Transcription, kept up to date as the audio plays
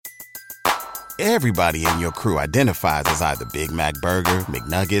Everybody in your crew identifies as either Big Mac Burger,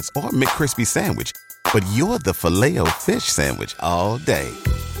 McNuggets, or McCrispy Sandwich. But you're the Filet-O-Fish Sandwich all day.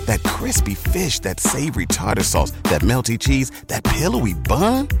 That crispy fish, that savory tartar sauce, that melty cheese, that pillowy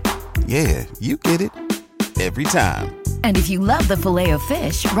bun. Yeah, you get it. Every time. And if you love the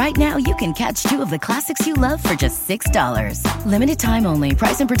Filet-O-Fish, right now you can catch two of the classics you love for just $6. Limited time only.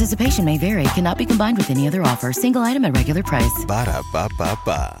 Price and participation may vary. Cannot be combined with any other offer. Single item at regular price.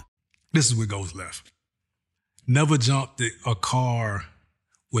 Ba-da-ba-ba-ba. This is what goes left. Never jumped a car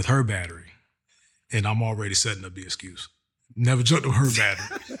with her battery. And I'm already setting up the excuse. Never jumped on her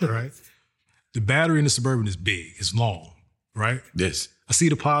battery, right? The battery in the Suburban is big. It's long, right? Yes. I see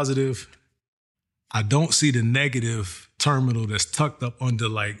the positive. I don't see the negative terminal that's tucked up under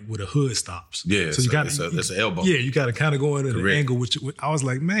like where the hood stops. Yeah, so you got that's an elbow. Yeah, you got to kind of go in at an angle. Which I was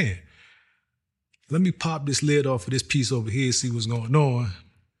like, man, let me pop this lid off of this piece over here, see what's going on.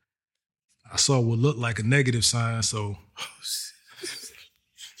 I saw what looked like a negative sign, so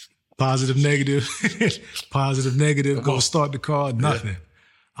positive, negative, positive, negative. Go start the car, nothing. Yeah.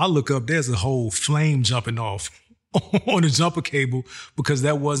 I look up, there's a whole flame jumping off on the jumper cable because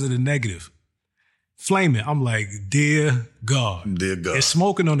that wasn't a negative. Flaming. I'm like, dear God. Dear God. It's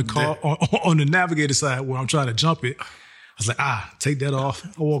smoking on the car, on the navigator side where I'm trying to jump it. I was like, take that off.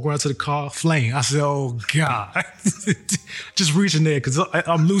 I walk around to the car, flame. I said, oh God. Just reaching there because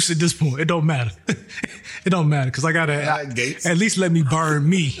I'm loose at this point. It don't matter. It don't matter because I got to at least let me burn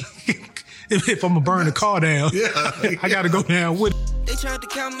me. If I'm going to burn the car down, I got to go down with it. They tried to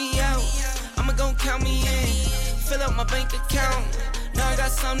count me out. I'ma go count me in. Fill up my bank account. Now I got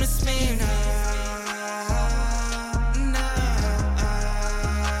something to spend.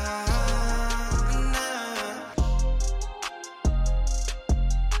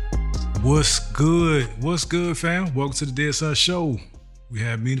 What's good? What's good, fam? Welcome to the Dead Son Show. We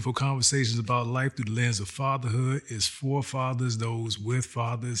have meaningful conversations about life through the lens of fatherhood. It's for fathers, those with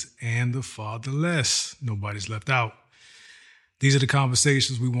fathers, and the fatherless. Nobody's left out. These are the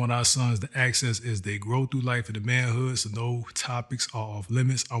conversations we want our sons to access as they grow through life into manhood, so no topics are off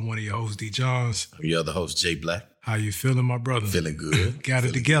limits. I'm one of your hosts, D. Johns. I'm your other host, Jay Black. How you feeling, my brother? Feeling good. Got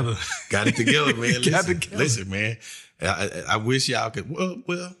it together. Got it together, man. Listen, man. I wish y'all could,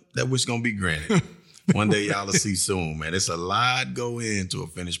 well, that wish gonna be granted. One day y'all will see soon, man. It's a lot go into a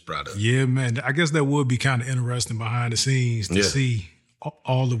finished product. Yeah, man. I guess that would be kind of interesting behind the scenes to see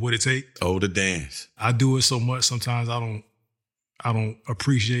all of what it takes. Oh, the dance. I do it so much sometimes I don't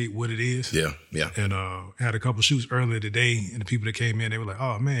appreciate what it is. Yeah. And I had a couple shoots earlier today, and the people that came in, they were like,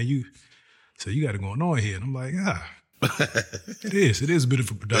 oh, man, you got it going on here. And I'm like, it is. It is a bit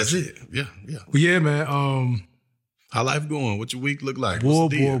of a production. That's it. Yeah. But yeah, man. How life going? What your week look like?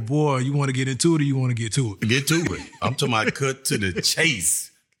 Boy, you want to get into it or you want to get to it? Get to it. I'm talking about cut to the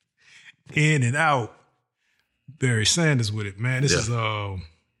chase. In and out. Barry Sanders with it, man. This is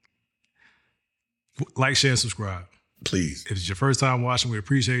like, share, subscribe. Please. If it's your first time watching, we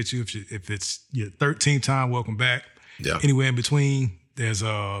appreciate you. If it's your 13th time, welcome back. Yeah. Anywhere in between, there's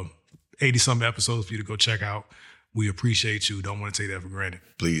 80-something episodes for you to go check out. We appreciate you. Don't want to take that for granted.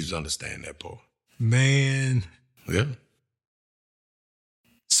 Please understand that, Paul. Man. Yeah.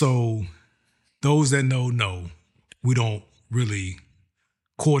 So those that know, we don't really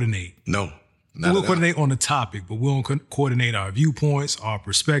coordinate. No. We'll coordinate on the topic, but we don't coordinate our viewpoints, our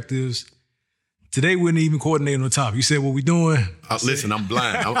perspectives. Today, we didn't even coordinate on the topic. You said, what we doing? Listen, I'm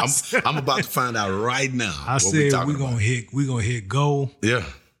blind. I'm about to find out right now. I said, we're going to hit go. Yeah.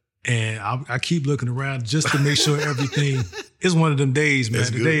 And I keep looking around just to make sure everything is one of them days, man. That's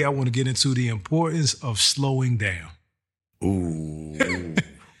Today, good. I want to get into the importance of slowing down. Ooh.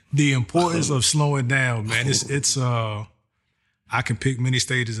 The importance of slowing down, man. It's I can pick many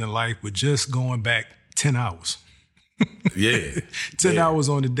stages in life, but just going back 10 hours. Yeah. 10 hours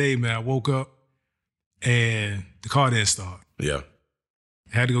on the day, man. I woke up and the car didn't start. Yeah.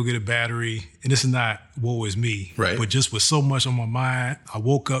 I had to go get a battery, and this is not woe is me, right? But just with so much on my mind, I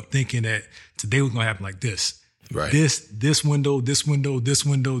woke up thinking that today was gonna happen like this, right? This window, this window, this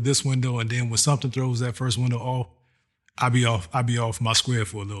window, this window, and then when something throws that first window off, I'll be off my square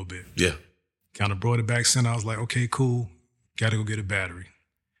for a little bit. Yeah, kind of brought it back. Center. I was like, okay, cool. Got to go get a battery.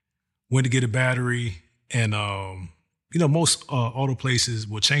 Went to get a battery, and most auto places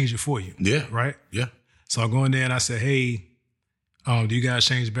will change it for you. Yeah, right. Yeah. So I go in there and I said, hey. Do you guys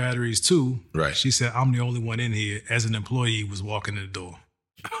change batteries too? Right. She said, I'm the only one in here as an employee was walking in the door.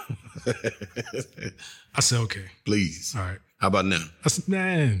 I said, okay. Please. All right. How about now? I said,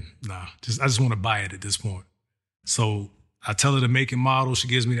 nah. I just want to buy it at this point. So I tell her the make and model. She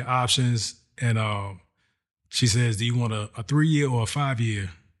gives me the options. And she says, do you want a 3-year or a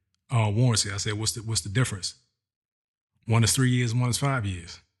 5-year warranty. I said, what's the difference? One is 3 years, one is 5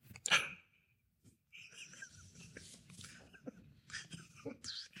 years.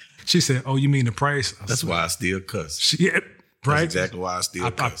 She said, "Oh, you mean the price?" That's why I still cuss. Yeah, right. That's exactly why I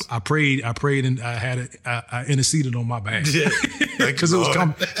still cuss. I prayed, and I interceded on my behalf. Yeah, because it was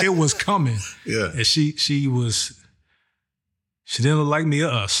coming. It was coming. Yeah, and she didn't look like me or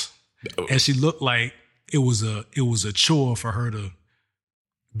us, and she looked like it was a chore for her to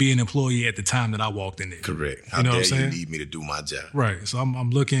be an employee at the time that I walked in there. Correct. You know what I'm saying? You need me to do my job? Right. So I'm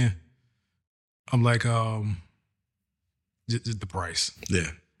looking. I'm like, just the price.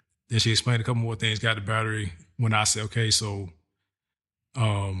 Yeah. Then she explained a couple more things, got the battery. When I said, okay, so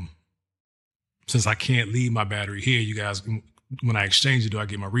since I can't leave my battery here, you guys, when I exchange it, do I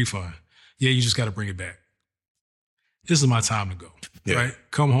get my refund? Yeah, you just got to bring it back. This is my time to go, right?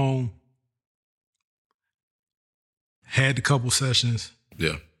 Come home, had a couple sessions.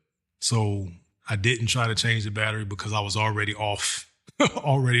 Yeah. So I didn't try to change the battery because I was already off my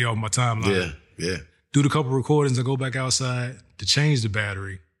timeline. Yeah. Do the couple recordings and go back outside to change the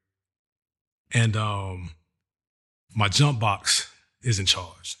battery. And my jump box isn't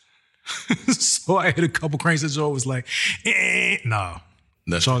charged. So I hit a couple cranks. The door was like, nah.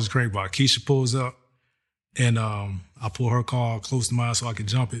 Charge the crank box. Keisha pulls up and I pull her car close to mine so I can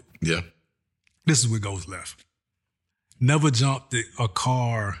jump it. Yeah. This is what goes left. Never jumped a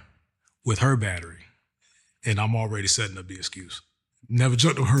car with her battery. And I'm already setting up the excuse. Never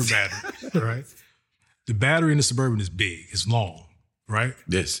jumped with her battery, right? The battery in the Suburban is big. It's long, right?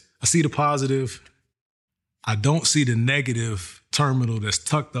 Yes. I see the positive. I don't see the negative terminal that's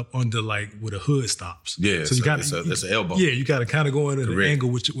tucked up under like where the hood stops. Yeah, so you got that's an elbow. Yeah, you got to kind of go in at an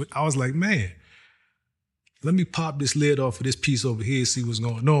angle. I was like, man, let me pop this lid off of this piece over here, see what's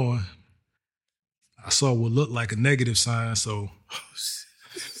going on. I saw what looked like a negative sign, so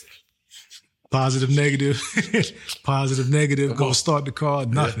positive, negative, positive, negative. Go start the car,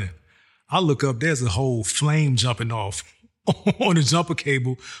 nothing. Yeah. I look up, there's a whole flame jumping off on the jumper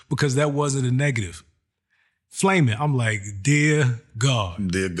cable because that wasn't a negative. Flaming. I'm like, dear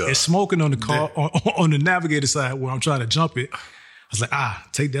God. Dear God. It's smoking on the car, on the navigator side where I'm trying to jump it. I was like,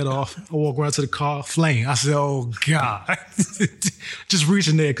 take that off. I walk around to the car, flame. I said, oh God. Just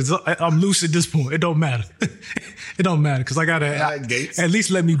reaching there because I'm loose at this point. It don't matter. It don't matter because I got to at least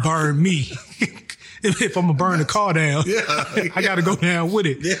let me burn me. If I'm going to burn the car down, I got to go down with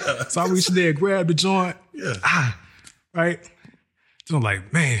it. Yeah. So I reached there, grabbed the joint. Yeah. Right? So I'm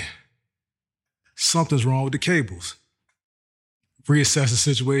like, man, something's wrong with the cables. Reassess the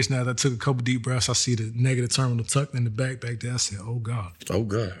situation. As I took a couple deep breaths, I see the negative terminal tucked in the back there. I said, oh God. Oh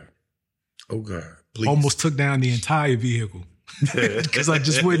God. Oh God. Please. Almost took down the entire vehicle. Because I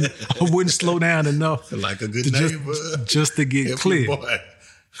wouldn't slow down enough. Like a good neighbor. Just to get clear.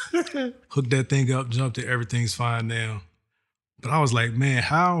 Hooked that thing up, jumped it, everything's fine now. But I was like, man,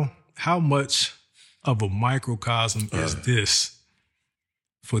 how much of a microcosm is this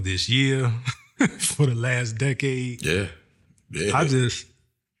for this year, for the last decade? Yeah. I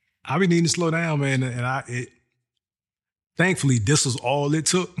been needing to slow down, man. And thankfully, this was all it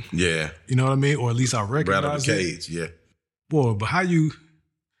took. Yeah. You know what I mean? Or at least I recognized it. Cage, yeah. Boy, but how you,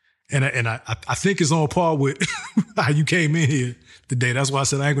 and I think it's on par with how you came in here today. That's why I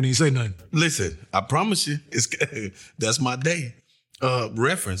said I ain't gonna even say nothing. Listen, I promise you, that's my day.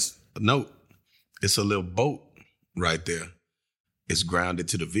 Reference, note, it's a little boat right there. It's grounded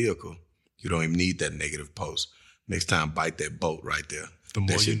to the vehicle. You don't even need that negative post. Next time, bite that boat right there. The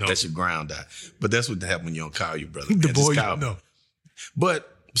more you know. That's your ground out. But that's what happened when you don't call you brother. The more you know. But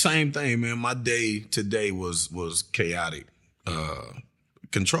same thing, man. My day today was chaotic.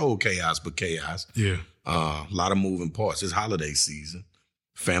 Controlled chaos, but chaos. Yeah. A lot of moving parts. It's holiday season.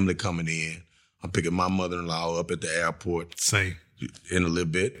 Family coming in. I'm picking my mother-in-law up at the airport. Same. In a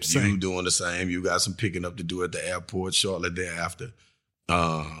little bit. Same. You doing the same. You got some picking up to do at the airport shortly thereafter.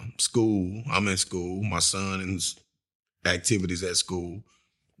 School. I'm in school. My son's activities at school.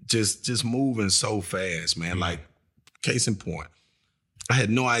 Just moving so fast, man. Like, case in point. I had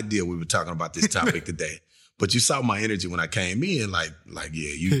no idea we were talking about this topic today. But you saw my energy when I came in, like,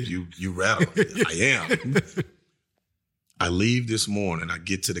 yeah, you rattled. I am. I leave this morning. I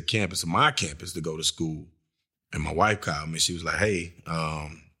get to the campus, my campus, to go to school. And my wife called me. She was like, hey,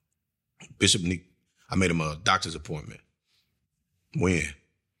 Bishop Nick, I made him a doctor's appointment. When?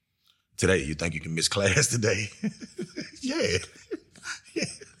 Today. You think you can miss class today? Yeah.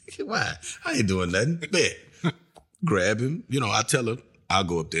 Why? I ain't doing nothing. Bet. Grab him. I tell her, I'll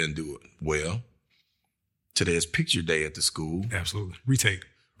go up there and do it. Well, today's picture day at the school. Absolutely. Retake.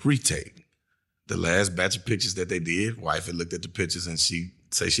 The last batch of pictures that they did, wife had looked at the pictures and she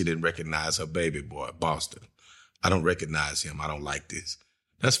say she didn't recognize her baby boy, Boston. I don't recognize him. I don't like this.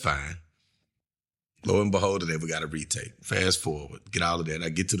 That's fine. Lo and behold, today we got a retake. Fast forward, get all of that. I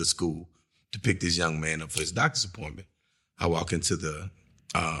get to the school to pick this young man up for his doctor's appointment. I walk into the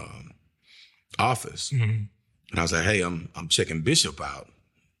office, and I was like, hey, I'm checking Bishop out.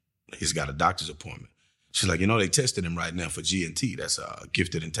 He's got a doctor's appointment. She's like, they tested him right now for G&T. That's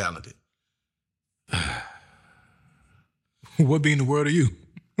gifted and talented. What be in the world are you?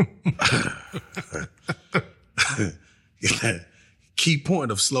 Key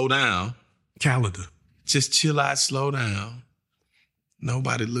point of slow down. Calendar. Just chill out, slow down.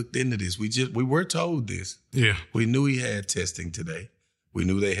 Nobody looked into this. We were told this. Yeah. We knew he had testing today. We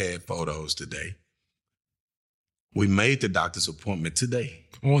knew they had photos today. We made the doctor's appointment today.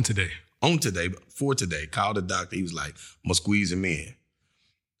 On today. For today. Called the doctor. He was like, I'm going to squeeze him in.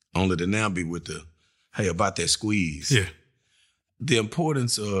 Only to now be with the, hey, about that squeeze. Yeah. The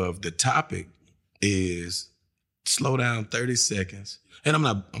importance of the topic is slow down 30 seconds. And I'm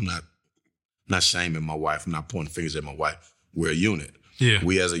not shaming my wife. I'm not pointing fingers at my wife. We're a unit. Yeah.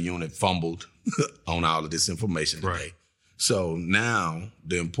 We as a unit fumbled on all of this information today. Right. So now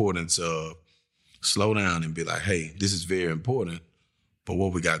the importance of slow down and be like, hey, this is very important, but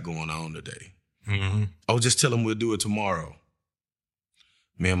what we got going on today? Mm-hmm. Oh, just tell them we'll do it tomorrow.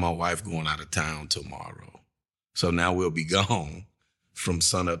 Me and my wife going out of town tomorrow. So now we'll be gone from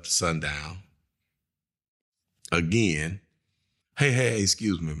sun up to sundown. Again, hey,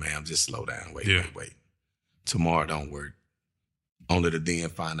 excuse me, ma'am, just slow down. Wait. Tomorrow don't work. Only to then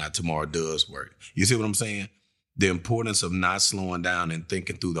find out tomorrow does work. You see what I'm saying? The importance of not slowing down and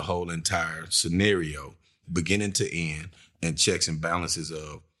thinking through the whole entire scenario, beginning to end, and checks and balances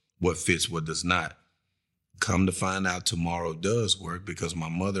of what fits, what does not. Come to find out tomorrow does work because my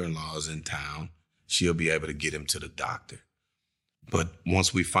mother-in-law is in town. She'll be able to get him to the doctor. But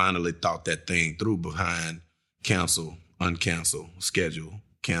once we finally thought that thing through behind cancel, uncancel, schedule,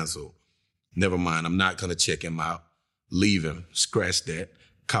 cancel, never mind, I'm not going to check him out. Leave him, scratch that,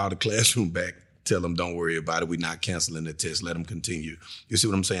 call the classroom back, tell them don't worry about it. We're not canceling the test. Let them continue. You see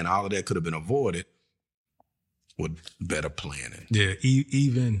what I'm saying? All of that could have been avoided with better planning. Yeah,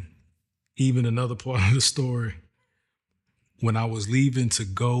 even another part of the story, when I was leaving to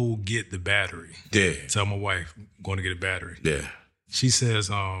go get the battery, tell my wife, I'm going to get a battery. Yeah. She says,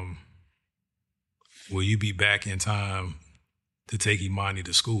 will you be back in time to take Imani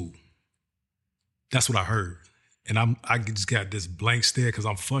to school? That's what I heard. And I just got this blank stare because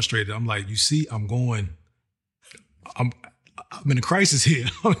I'm frustrated. I'm like, you see, I'm in a crisis here.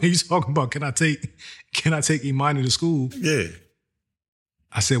 He's talking about, can I take Imani to school? Yeah.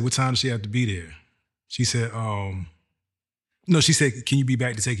 I said, what time does she have to be there? She said, no, she said, can you be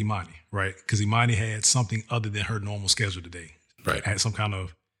back to take Imani? Right? Because Imani had something other than her normal schedule today. Right. Had some kind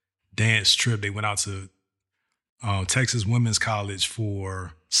of dance trip. They went out to Texas Women's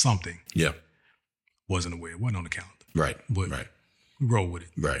for something. Yeah. Wasn't aware. Wasn't on the calendar. Right. But right. we roll with it.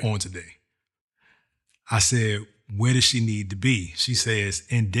 Right. On today. I said, where does she need to be? She says,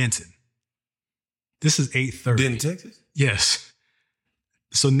 in Denton. This is 8:30. Denton, Texas? Yes.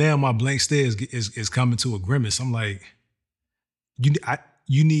 So now my blank stare is coming to a grimace. I'm like,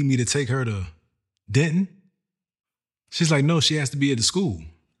 you need me to take her to Denton? She's like, no, she has to be at the school.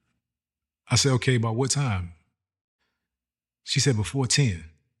 I said, okay, by what time? She said, before 10.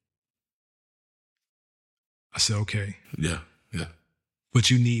 I said, okay. Yeah. But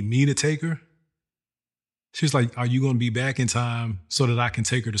you need me to take her? She's like, are you going to be back in time so that I can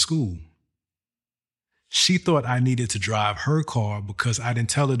take her to school? She thought I needed to drive her car because I didn't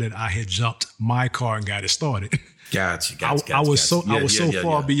tell her that I had jumped my car and got it started. Gotcha. I was so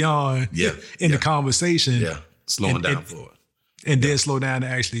far beyond in the conversation. Yeah, slowing down for it. And then slow down to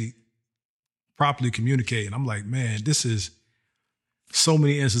actually properly communicate. And I'm like, man, this is so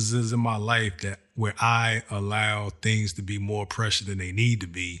many instances in my life where I allow things to be more pressure than they need to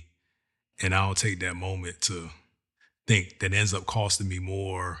be. And I don't take that moment to think that ends up costing me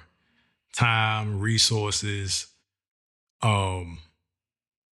more time, resources. I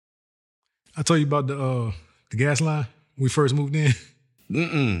told you about the gas line when we first moved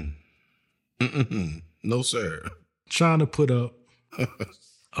in. No, sir. Trying to put up a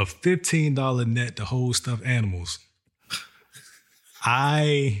 $15 net to hold stuffed animals.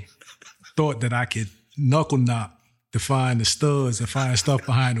 I thought that I could knuckle knock to find the studs and find stuff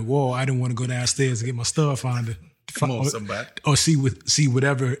behind the wall. I didn't want to go downstairs and get my stud finder. Come on, somebody. Or see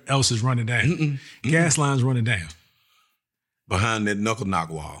whatever else is running down. Gas line's running down. Behind that knuckle knock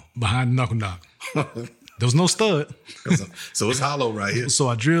wall. Behind the knuckle knock. There was no stud. So it's hollow right here. So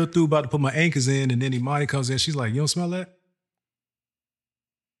I drilled through, about to put my anchors in, and then Imani comes in. She's like, you don't smell that?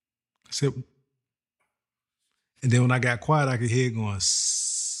 said, and then when I got quiet, I could hear it going,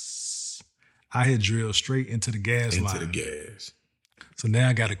 sss. I had drilled straight into the gas line. Into the gas. So now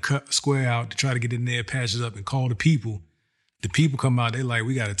I got to cut a square out to try to get in there, patch it up, and call the people. The people come out, they like,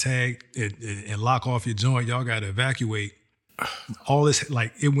 we got to tag and lock off your joint. Y'all got to evacuate. All this,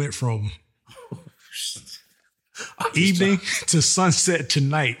 like, it went from evening to sunset to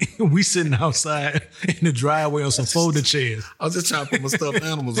night. We sitting outside in the driveway on some folding chairs. I was just trying to put my stuffed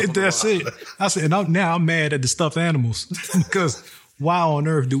animals on. That's it. I said, and now I'm mad at the stuffed animals because why on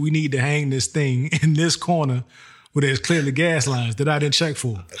earth do we need to hang this thing in this corner where there's clearly gas lines that I didn't check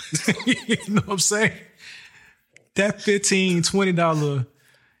for? You know what I'm saying? That $15, $20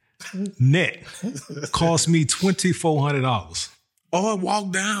 net cost me $2,400. Or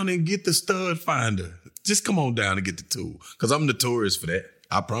walk down and get the stud finder. Just come on down and get the tool. Because I'm notorious for that.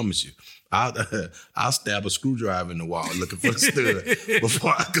 I promise you. I'll stab a screwdriver in the wall looking for the stud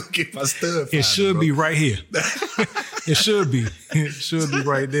before I go get my stud finder. It should be right here. It should be. It should be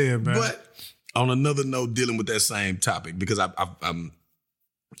right there, man. But on another note, dealing with that same topic, because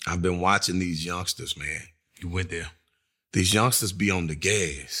I've been watching these youngsters, man. You went there. These youngsters be on the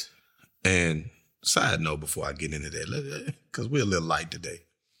gas. And side note before I get into that, because we're a little light today.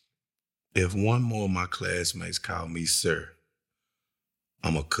 If one more of my classmates call me sir,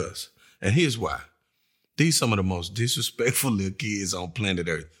 I'm a cuss. And here's why. These some of the most disrespectful little kids on planet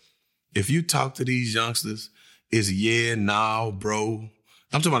Earth. If you talk to these youngsters, it's yeah, nah, bro.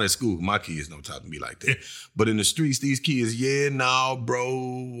 I'm talking about at school. My kids don't talk to me like that. But in the streets, these kids, yeah, nah,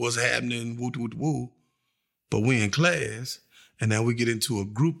 bro, what's happening, woo, woo, woo. But we in class, and now we get into a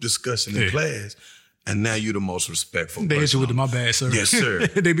group discussion in class, and now you're the most respectful They hit person. you with the my bad, sir. Yes, sir.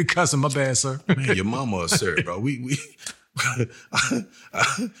 They be cussing, my bad, sir. Man, your mama a sir, bro. I'm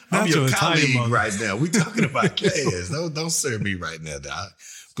Not your your entire colleague mother. right now. We talking about class. Don't serve me right now, dog.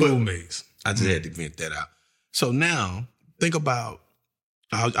 Schoolmates. I just had to vent that out. So now, think about,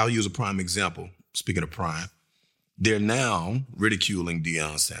 I'll use a prime example. Speaking of prime, they're now ridiculing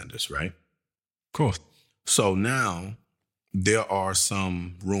Deion Sanders, right? Of course. So now there are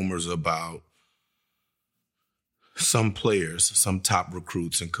some rumors about some players, some top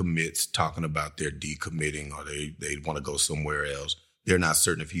recruits and commits talking about their decommitting or they want to go somewhere else. They're not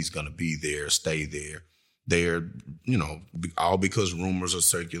certain if he's going to be there, stay there. They're, all because rumors are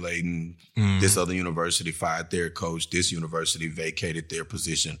circulating. This other university fired their coach. This university vacated their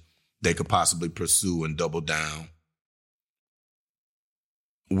position. They could possibly pursue and double down.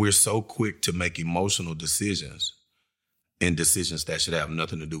 We're so quick to make emotional decisions and decisions that should have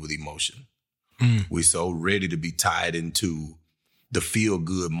nothing to do with emotion. We're so ready to be tied into the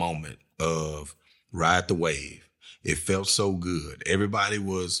feel-good moment of ride the wave. It felt so good. Everybody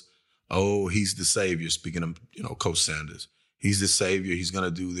was, oh, he's the savior. Speaking of, Coach Sanders, he's the savior. He's going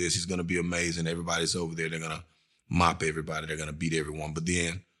to do this. He's going to be amazing. Everybody's over there. They're going to mop everybody. They're going to beat everyone. But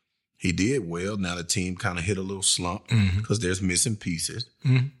then he did well. Now the team kind of hit a little slump because there's missing pieces.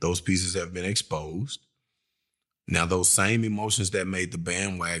 Those pieces have been exposed. Now, those same emotions that made the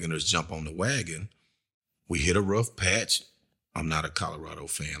bandwagoners jump on the wagon, we hit a rough patch. I'm not a Colorado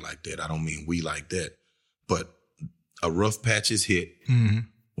fan like that. I don't mean we like that. But a rough patch is hit.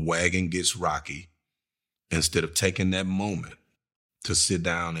 Wagon gets rocky. Instead of taking that moment to sit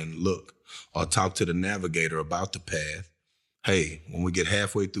down and look or talk to the navigator about the path, hey, when we get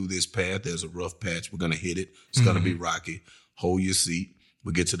halfway through this path, there's a rough patch. We're going to hit it. It's going to be rocky. Hold your seat.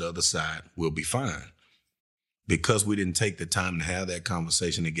 We get to the other side. We'll be fine. Because we didn't take the time to have that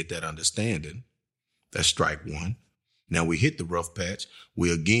conversation and get that understanding, that's strike one. Now we hit the rough patch.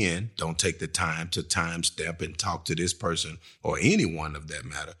 We again don't take the time to timestamp and talk to this person or anyone of that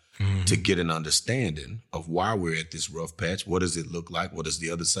matter to get an understanding of why we're at this rough patch. What does it look like? What does the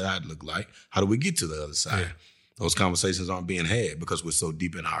other side look like? How do we get to the other side? Yeah. Those conversations aren't being had because we're so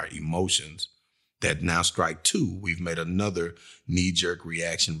deep in our emotions that now strike two, we've made another knee-jerk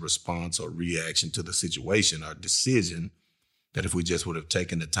reaction response or reaction to the situation or decision that if we just would have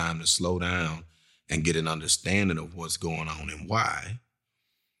taken the time to slow down and get an understanding of what's going on and why,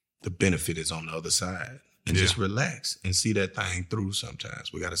 the benefit is on the other side. And just relax and see that thing through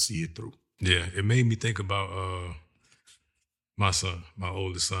sometimes. We got to see it through. Yeah, it made me think about my son, my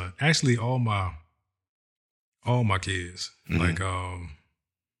oldest son. Actually, all my kids. Like, I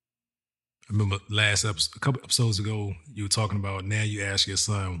remember a couple episodes ago, you were talking about now you ask your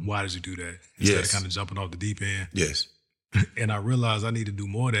son, why did you do that? Instead of kind of jumping off the deep end. Yes. And I realized I need to do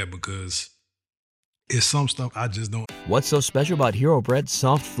more of that because it's some stuff I just don't. What's so special about Hero Bread's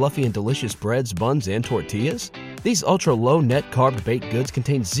soft, fluffy, and delicious breads, buns, and tortillas? These ultra-low net-carb baked goods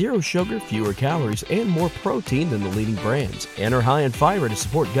contain zero sugar, fewer calories, and more protein than the leading brands, and are high in fiber to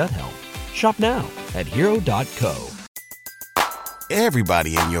support gut health. Shop now at Hero.co.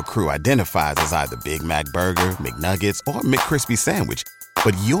 Everybody in your crew identifies as either Big Mac Burger, McNuggets, or McCrispy Sandwich.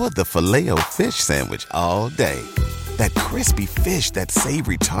 But you're the Filet-O-Fish Sandwich all day. That crispy fish, that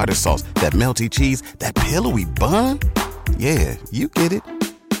savory tartar sauce, that melty cheese, that pillowy bun. Yeah, you get it.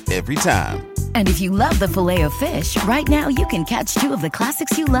 Every time. And if you love the Filet-O-Fish, right now you can catch two of the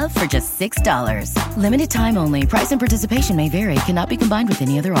classics you love for just $6. Limited time only. Price and participation may vary. Cannot be combined with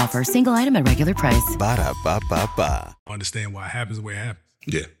any other offer. Single item at regular price. Ba-da-ba-ba-ba. Understand why it happens the way it happens.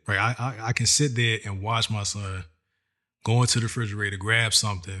 Yeah. Right. I can sit there and watch my son go into the refrigerator, grab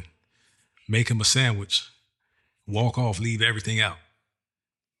something, make him a sandwich, walk off, leave everything out.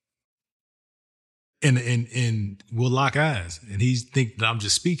 And we'll lock eyes. And he think that I'm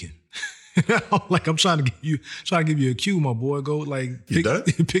just speaking. Like I'm trying to give you a cue, my boy. Go like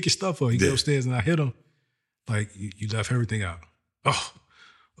pick your stuff up. He go upstairs and I hit him. Like you left everything out. Oh.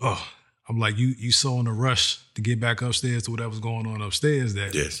 I'm like, you so in a rush to get back upstairs to whatever's going on upstairs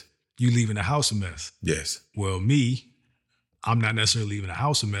that you leaving the house a mess. Yes. Well, I'm not necessarily leaving the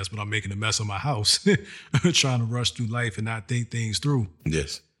house a mess, but I'm making a mess of my house, trying to rush through life and not think things through.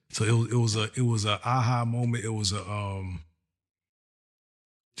 Yes. So it was a aha moment. It was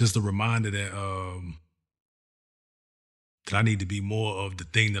just a reminder that I need to be more of the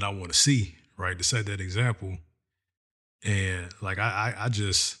thing that I want to see, right? To set that example. And like I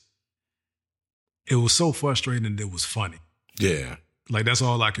just, it was so frustrating and it was funny. Yeah. Like that's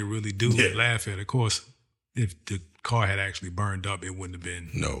all I could really do, laugh at. Of course, if the car had actually burned up, it wouldn't have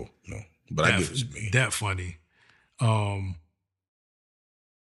been no. But I get what you mean. That funny.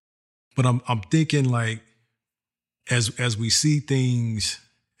 But I'm thinking like as we see things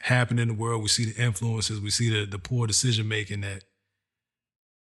happen in the world, we see the influences, we see the poor decision making that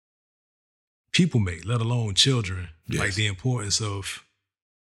people make, let alone children, like the importance of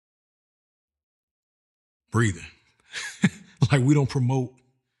breathing. Like we don't promote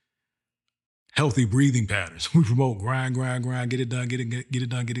healthy breathing patterns. We promote grind, get it done, get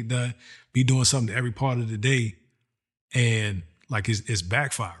it done. Be doing something every part of the day. And like it's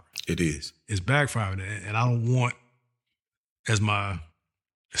backfiring. It is. It's backfiring. And I don't want,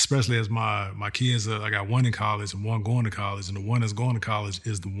 especially as my kids I got one in college and one going to college, and the one that's going to college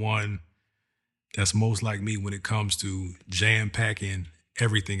is the one that's most like me when it comes to jam-packing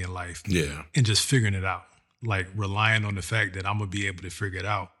everything in life. Yeah. And just figuring it out. Like relying on the fact that I'm going to be able to figure it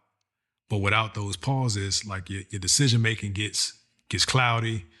out. But without those pauses, like your decision-making gets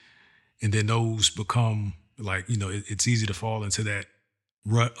cloudy, and then those become like, it's easy to fall into that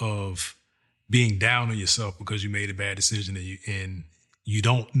rut of being down on yourself because you made a bad decision and you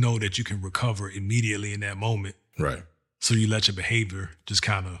don't know that you can recover immediately in that moment. Right. So you let your behavior just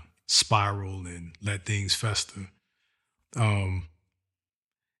kind of spiral and let things fester. And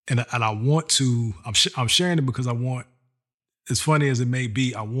I want to, I'm sharing it because I want, as funny as it may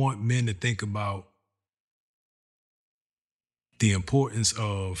be, I want men to think about the importance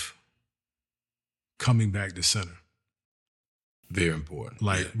of coming back to center. Very important.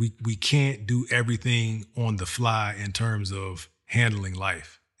 Like we can't do everything on the fly in terms of handling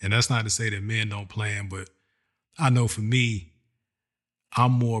life. And that's not to say that men don't plan, but I know for me,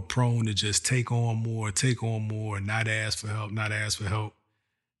 I'm more prone to just take on more, not ask for help.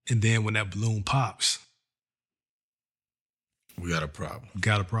 And then when that balloon pops, we got a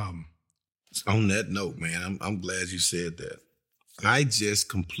problem. On that note, man, I'm glad you said that. I just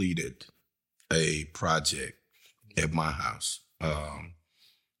completed a project at my house.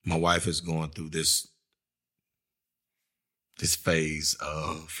 My wife is going through this phase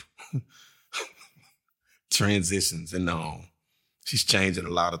of transitions in the home. She's changing a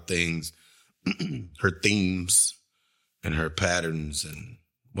lot of things, her themes and her patterns and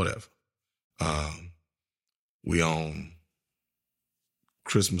whatever. We own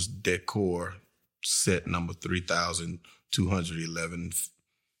Christmas decor set number 3,211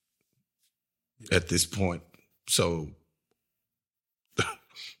 at this point. So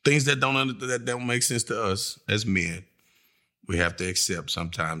things that don't make sense to us as men, we have to accept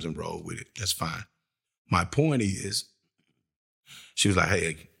sometimes and roll with it. That's fine. My point is, she was like,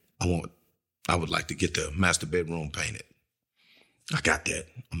 hey, I would like to get the master bedroom painted. I got that.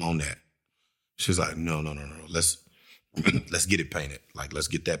 I'm on that. She was like, no. Let's get it painted. Like, let's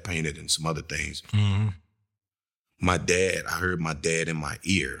get that painted and some other things. Mm-hmm. I heard my dad in my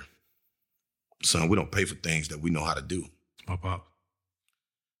ear. Son, we don't pay for things that we know how to do. My pop.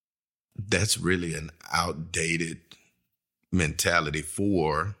 That's really an outdated mentality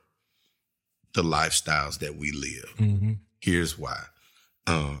for the lifestyles that we live. Mm-hmm. Here's why.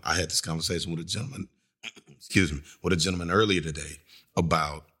 I had this conversation with a gentleman, earlier today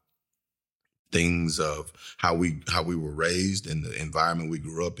about things of how we were raised and the environment we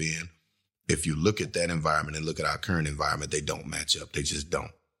grew up in. If you look at that environment and look at our current environment, they don't match up. They just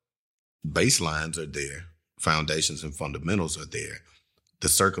don't. Baselines are there. Foundations and fundamentals are there. The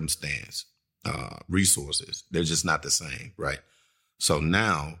circumstance, resources, they're just not the same, right? So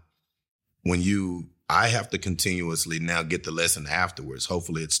now I have to continuously now get the lesson afterwards.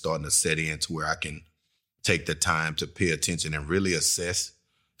 Hopefully it's starting to set in to where I can take the time to pay attention and really assess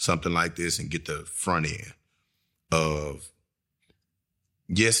something like this and get the front end of,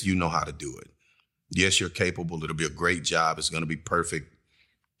 yes, you know how to do it. Yes, you're capable. It'll be a great job. It's going to be perfect.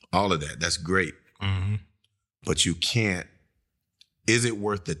 All of that. That's great. Mm-hmm. But you can't, is it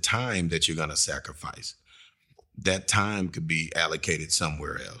worth the time that you're going to sacrifice? That time could be allocated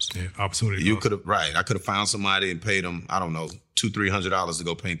somewhere else. Yeah, opportunity. You could have, right. I could have found somebody and paid them, I don't know, $200-$300 to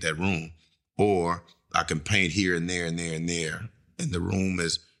go paint that room. Or I can paint here and there and there and there. And the room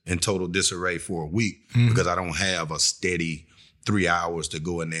is in total disarray for a week because I don't have a steady 3 hours to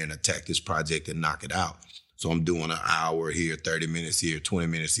go in there and attack this project and knock it out. So I'm doing an hour here, 30 minutes here, 20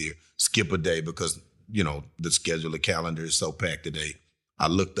 minutes here, skip a day because, you know, the schedule, the calendar is so packed today. I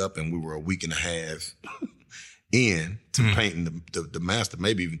looked up and we were a week and a half in to painting the master,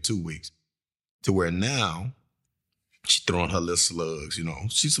 maybe even 2 weeks, to where now she's throwing her little slugs, you know.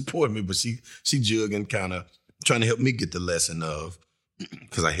 She supported me, but she jugging, kind of trying to help me get the lesson of,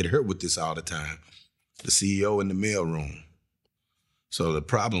 because I hit her with this all the time, the CEO in the mailroom. So the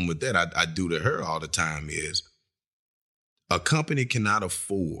problem with that I do to her all the time is a company cannot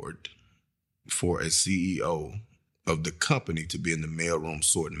afford for a CEO of the company to be in the mailroom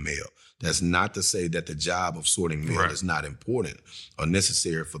sorting mail. That's not to say that the job of sorting mail is not important or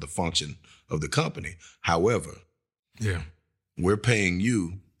necessary for the function of the company. However, we're paying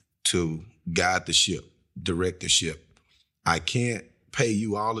you to guide the ship, direct the ship. I can't pay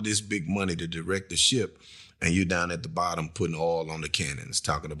you all of this big money to direct the ship and you down at the bottom putting oil on the cannons,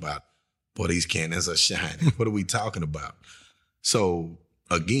 talking about, boy, these cannons are shining. What are we talking about? So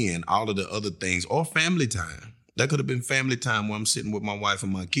again, all of the other things, or family time. That could have been family time where I'm sitting with my wife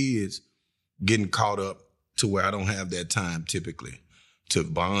and my kids, getting caught up to where I don't have that time typically to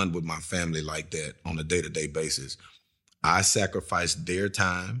bond with my family like that on a day-to-day basis. I sacrificed their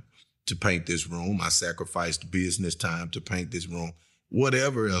time to paint this room. I sacrificed business time to paint this room.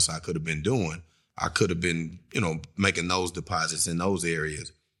 Whatever else I could have been doing, I could have been, you know, making those deposits in those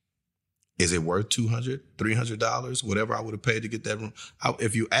areas. Is it worth $200, $300, whatever I would have paid to get that room?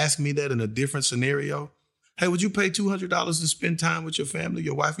 If you ask me that in a different scenario, hey, would you pay $200 to spend time with your family,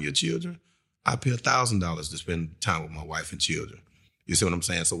 your wife and your children? I pay $1,000 to spend time with my wife and children. You see what I'm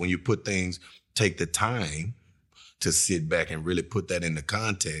saying? So when you put things, take the time to sit back and really put that into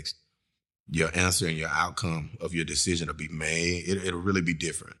context, your answer and your outcome of your decision will be made. It'll really be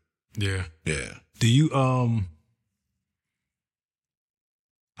different. Yeah. Yeah. Do you,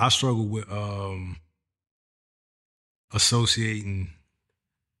 I struggle with associating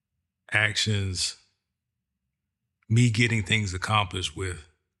actions, me getting things accomplished with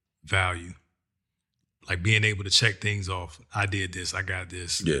value. Like being able to check things off. I did this, I got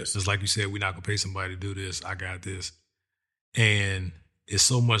this. Yes. Just like you said, we're not gonna pay somebody to do this, I got this. And it's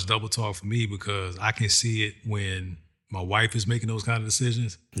so much double talk for me because I can see it when my wife is making those kind of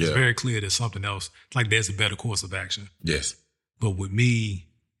decisions. It's very clear there's something else, like there's a better course of action. Yes. But with me,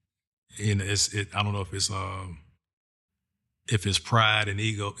 and I don't know if it's pride and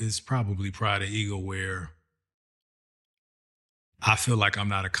ego. It's probably pride and ego where I feel like I'm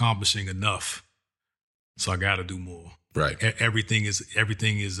not accomplishing enough, so I got to do more. Right. Everything is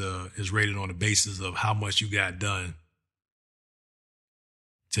rated on the basis of how much you got done.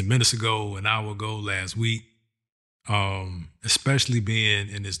 10 minutes ago, an hour ago, last week, especially being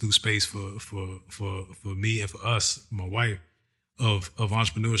in this new space for me and for us, my wife, of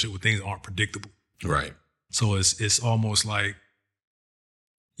entrepreneurship where things aren't predictable. Right. So it's almost like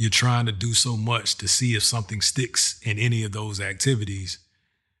you're trying to do so much to see if something sticks in any of those activities,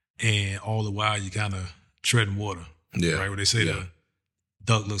 and all the while you kind of treading water. Yeah. Right? Where they say the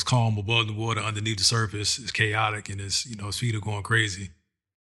duck looks calm above the water, underneath the surface is chaotic, and his feet are going crazy.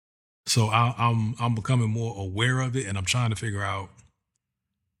 So I'm becoming more aware of it, and I'm trying to figure out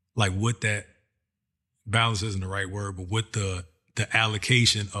like what that balance isn't the right word, but what the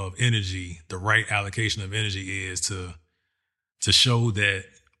allocation of energy, the right allocation of energy is to show that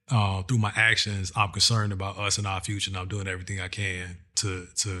through my actions, I'm concerned about us and our future, and I'm doing everything I can to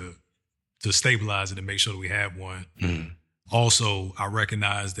stabilize it and make sure that we have one. also I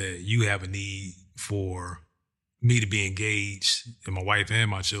recognize that you have a need for me to be engaged, and my wife and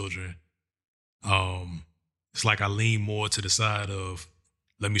my children. It's like I lean more to the side of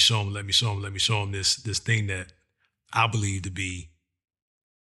let me show them this thing that I believe to be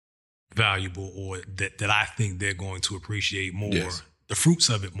valuable, or that I think they're going to appreciate more, Yes. the fruits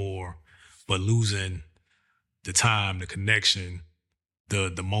of it more, but losing the time, the connection,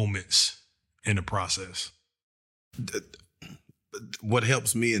 the moments in the process. What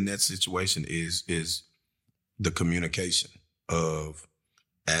helps me in that situation is the communication of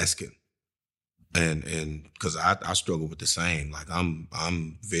asking, and because I struggle with the same. Like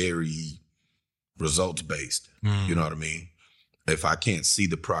I'm very results based. You know what I mean? If I can't see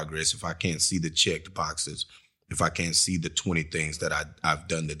the progress, if I can't see the checked boxes, if I can't see the 20 things that I've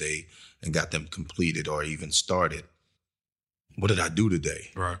done today and got them completed or even started, what did I do today?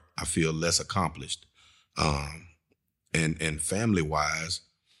 Right. I feel less accomplished. And family wise,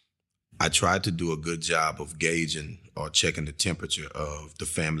 I tried to do a good job of gauging or checking the temperature of the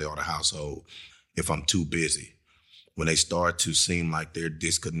family or the household if I'm too busy. When they start to seem like they're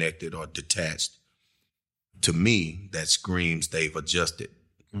disconnected or detached, to me, that screams they've adjusted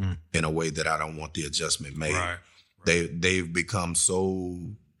in a way that I don't want the adjustment made. Right. They've become so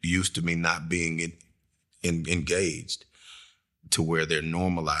used to me not being engaged to where they're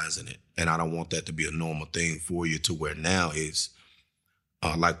normalizing it. And I don't want that to be a normal thing for you, to where now it's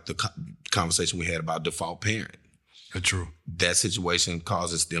like the conversation we had about default parent. True. That situation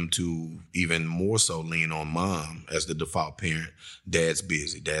causes them to even more so lean on mom as the default parent. Dad's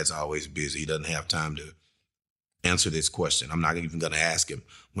busy. Dad's always busy. He doesn't have time to answer this question. I'm not even going to ask him.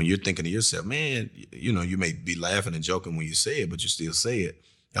 When you're thinking to yourself, man, you know, you may be laughing and joking when you say it, but you still say it.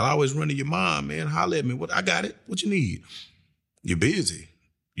 I'll always run to your mom, man. Holler at me. What I got it. What you need? You're busy.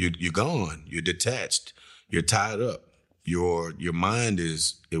 You're gone. You're detached. You're tied up. Your mind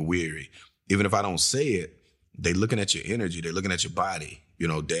is weary. Even if I don't say it, they looking at your energy. They're looking at your body. You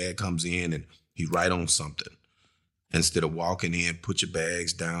know, dad comes in and he right on something. Instead of walking in, put your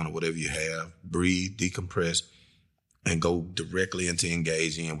bags down or whatever you have, breathe, decompress, and go directly into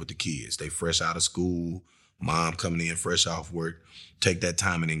engaging with the kids. They fresh out of school, mom coming in fresh off work. Take that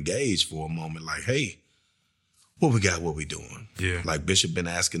time and engage for a moment. Like, hey, what we got, what we doing? Yeah. Like Bishop been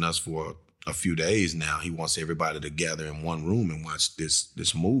asking us for a few days now. He wants everybody to gather in one room and watch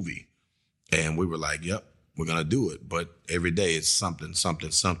this movie. And we were like, yep, we're going to do it. But every day it's something.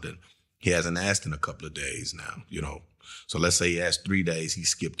 He hasn't asked in a couple of days now, you know. So let's say he asked 3 days. He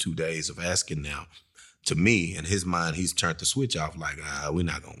skipped 2 days of asking now. To me, in his mind, he's turned the switch off like, we're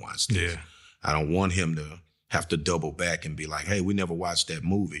not going to watch this. Yeah. I don't want him to have to double back and be like, hey, we never watched that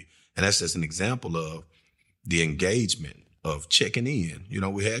movie. And that's just an example of the engagement of checking in. You know,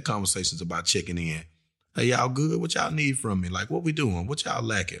 we had conversations about checking in. Hey, y'all good? What y'all need from me? Like, what we doing? What y'all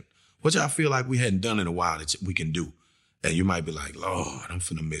lacking? What y'all feel like we hadn't done in a while that we can do? And you might be like, Lord, I'm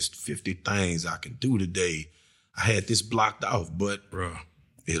finna miss 50 things I can do today. I had this blocked off, but Bro.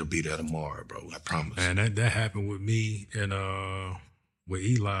 It'll be there tomorrow, bro. I promise. And that happened with me and with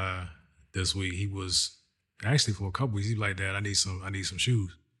Eli this week. He was actually for a couple weeks. He was like, Dad, I need some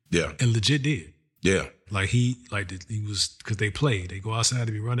shoes. Yeah. And legit did. Yeah. Like he was, because they play. They go outside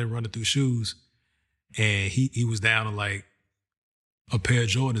to be running through shoes. And he was down to like a pair of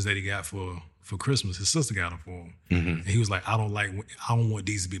Jordans that he got for Christmas. His sister got them for him. Mm-hmm. And he was like, I don't want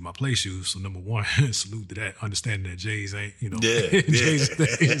these to be my play shoes. So number one, salute to that, understanding that Jay's ain't, you know, Jay's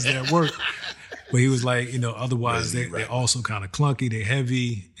things that work. But he was like, you know, otherwise they're also kind of clunky, they're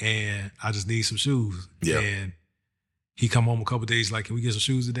heavy, and I just need some shoes. Yeah. And he come home a couple of days like, can we get some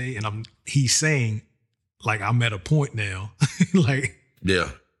shoes today? And he's saying, like, I'm at a point now, like, Yeah.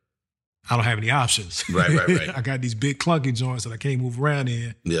 I don't have any options. Right. I got these big clunky joints that I can't move around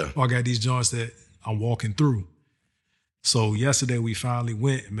in. Yeah. Or I got these joints that I'm walking through. So yesterday we finally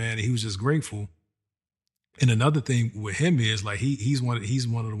went, man, and he was just grateful. And another thing with him is like he's one of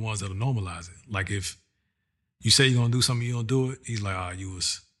the ones that'll normalize it. Like if you say you're gonna do something, you don't do it, he's like, you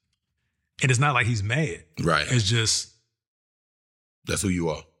was. And it's not like he's mad. Right. It's just That's who you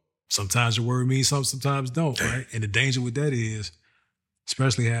are. sometimes your word means something, sometimes don't, right? And the danger with that is,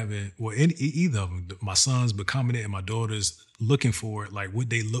 especially having, either of them, my sons becoming it and my daughters looking for it, like what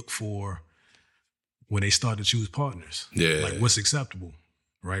they look for when they start to choose partners. Yeah. Like what's acceptable,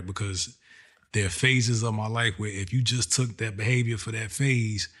 right? Because there are phases of my life where if you just took that behavior for that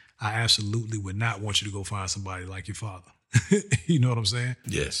phase, I absolutely would not want you to go find somebody like your father. You know what I'm saying?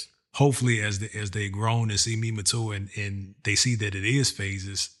 Yes. Hopefully as they grown and see me mature and they see that it is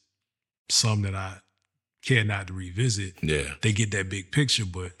phases, some that I care not to revisit. Yeah. They get that big picture,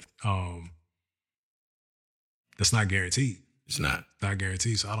 but that's not guaranteed. It's not. Not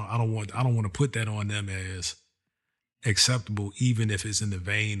guaranteed. So I don't want to put that on them as acceptable, even if it's in the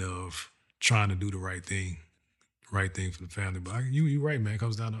vein of trying to do the right thing for the family. But you're right, man. It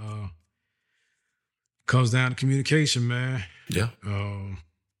comes down to communication, man. Yeah.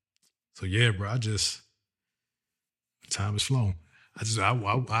 So yeah, bro. Time has flown. I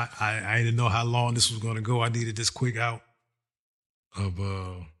didn't know how long this was going to go. I needed this quick out of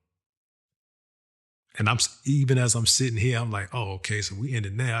and even as I'm sitting here, I'm like, oh, okay, so we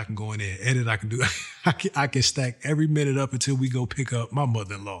ended now. I can go in there and edit. I can do. I can stack every minute up until we go pick up my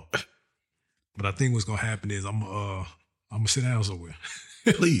mother-in-law. But I think what's gonna happen is I'm gonna sit down somewhere.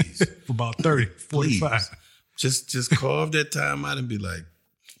 Please. For about 30, 45. Please. Just carve that time out and be like,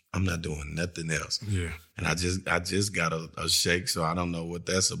 I'm not doing nothing else. Yeah. And I just got a shake, so I don't know what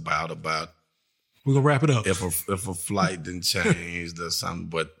that's about. We're gonna wrap it up. If a flight didn't change or something,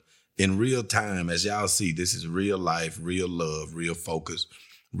 but in real time, as y'all see, this is real life, real love, real focus,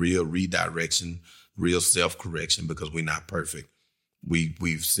 real redirection, real self-correction, because we're not perfect.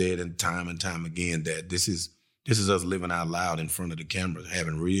 We've said in time and time again that this is us living out loud in front of the camera,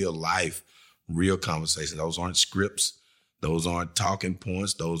 having real life, real conversations. Those aren't scripts. Those aren't talking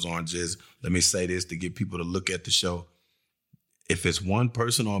points. Those aren't just, let me say this to get people to look at the show. If it's one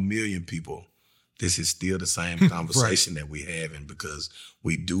person or a million people, this is still the same conversation that we having, because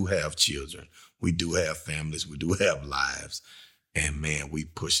we do have children. We do have families. We do have lives. And man, we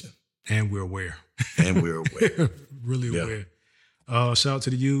pushing. And we're aware. Really aware. Shout out to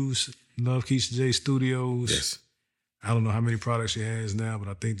the U's, Love Keisha J Studios. Yes. I don't know how many products she has now, but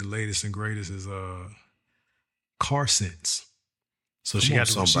I think the latest and greatest is Car Sense. So she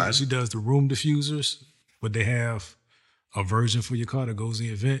does the room diffusers, but they have a version for your car that goes in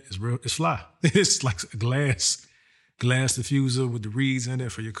the event. It's fly. It's like a glass diffuser with the reeds in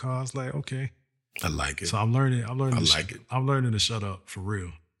it for your car. It's like, okay. I like it. So I'm learning. I like it. I'm learning to shut up for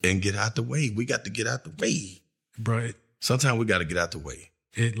real. And get out the way. We got to get out the way. Bro, sometimes we got to get out the way.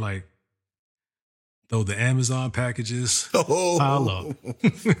 It like, though the Amazon packages pile up.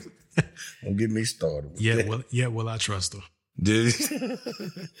 Don't get me started. Will I trust her? Did I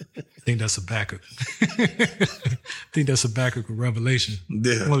think that's a backup. I think that's a backup of Revelation.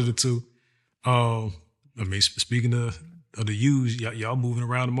 Yeah. One of the two. I mean, speaking of the U's, y'all moving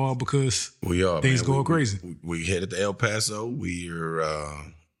around the mall because we are things going crazy. We headed to El Paso. We are,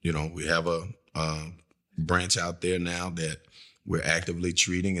 we have a branch out there now that we're actively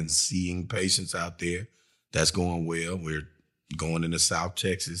treating and seeing patients out there. That's going well. We're going into South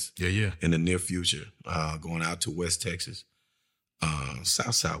Texas. Yeah. In the near future, going out to West Texas.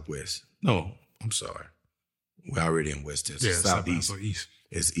 Southwest. No, I'm sorry. We're already in West Texas. Yeah, Southeast. So east.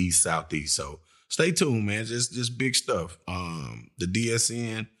 It's east, southeast. So stay tuned, man. Just big stuff. The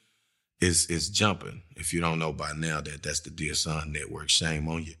DSN is jumping. If you don't know by now that's the Dear Son Network, shame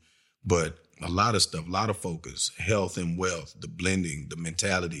on you. But a lot of stuff, a lot of focus, health and wealth, the blending, the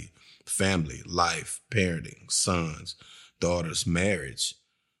mentality, family, life, parenting, sons, daughters, marriage.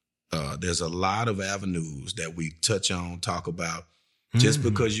 There's a lot of avenues that we touch on, talk about. Just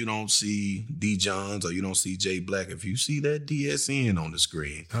because you don't see D. Johns or you don't see Jay Black, if you see that DSN on the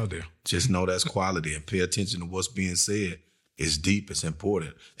screen, how dare, just know that's quality and pay attention to what's being said. It's deep, it's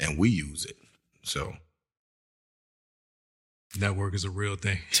important, and we use it. So network is a real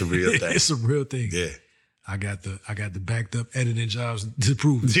thing. It's a real thing. It's a real thing. Yeah. I got the backed up editing jobs to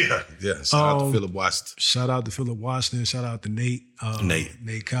prove it. Yeah. Shout out to Philip Washington. Shout out to Philip Washington. Shout out to Nate.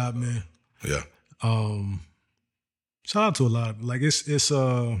 Nate Codman. Yeah. Shout out to a lot of, like, it's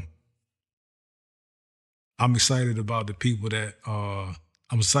I'm excited about the people that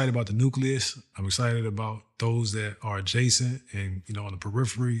I'm excited about the nucleus. I'm excited about those that are adjacent and, on the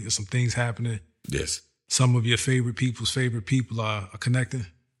periphery. There's some things happening. Yes. Some of your favorite people's favorite people are connecting.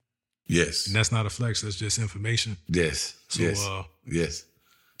 Yes. And that's not a flex. That's just information. Yes. So, yes.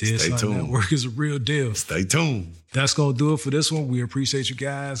 Stay tuned. Network is a real deal. Stay tuned. That's going to do it for this one. We appreciate you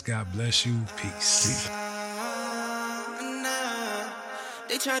guys. God bless you. Peace.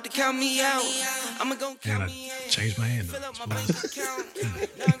 They tried to count me out. I'ma go count me in. Changed my hand up.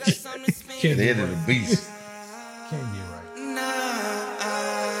 Can't be the beast. Can't be right.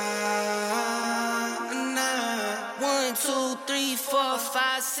 1, 2, 3, 4,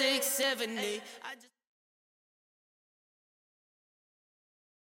 5, 6, 7, 8.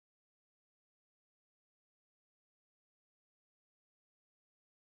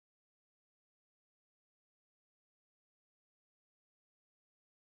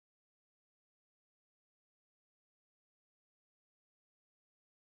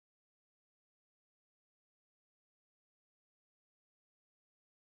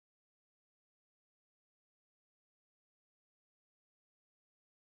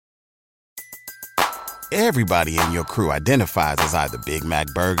 Everybody in your crew identifies as either Big Mac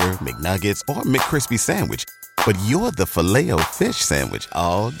Burger, McNuggets, or McCrispy Sandwich. But you're the Filet-O-Fish Sandwich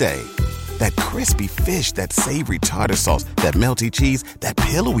all day. That crispy fish, that savory tartar sauce, that melty cheese, that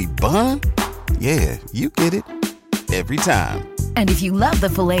pillowy bun. Yeah, you get it. Every time. And if you love the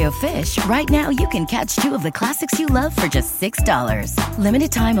Filet-O-Fish, right now you can catch 2 of the classics you love for just $6.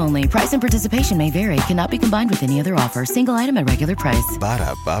 Limited time only. Price and participation may vary. Cannot be combined with any other offer. Single item at regular price.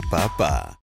 Ba-da-ba-ba-ba.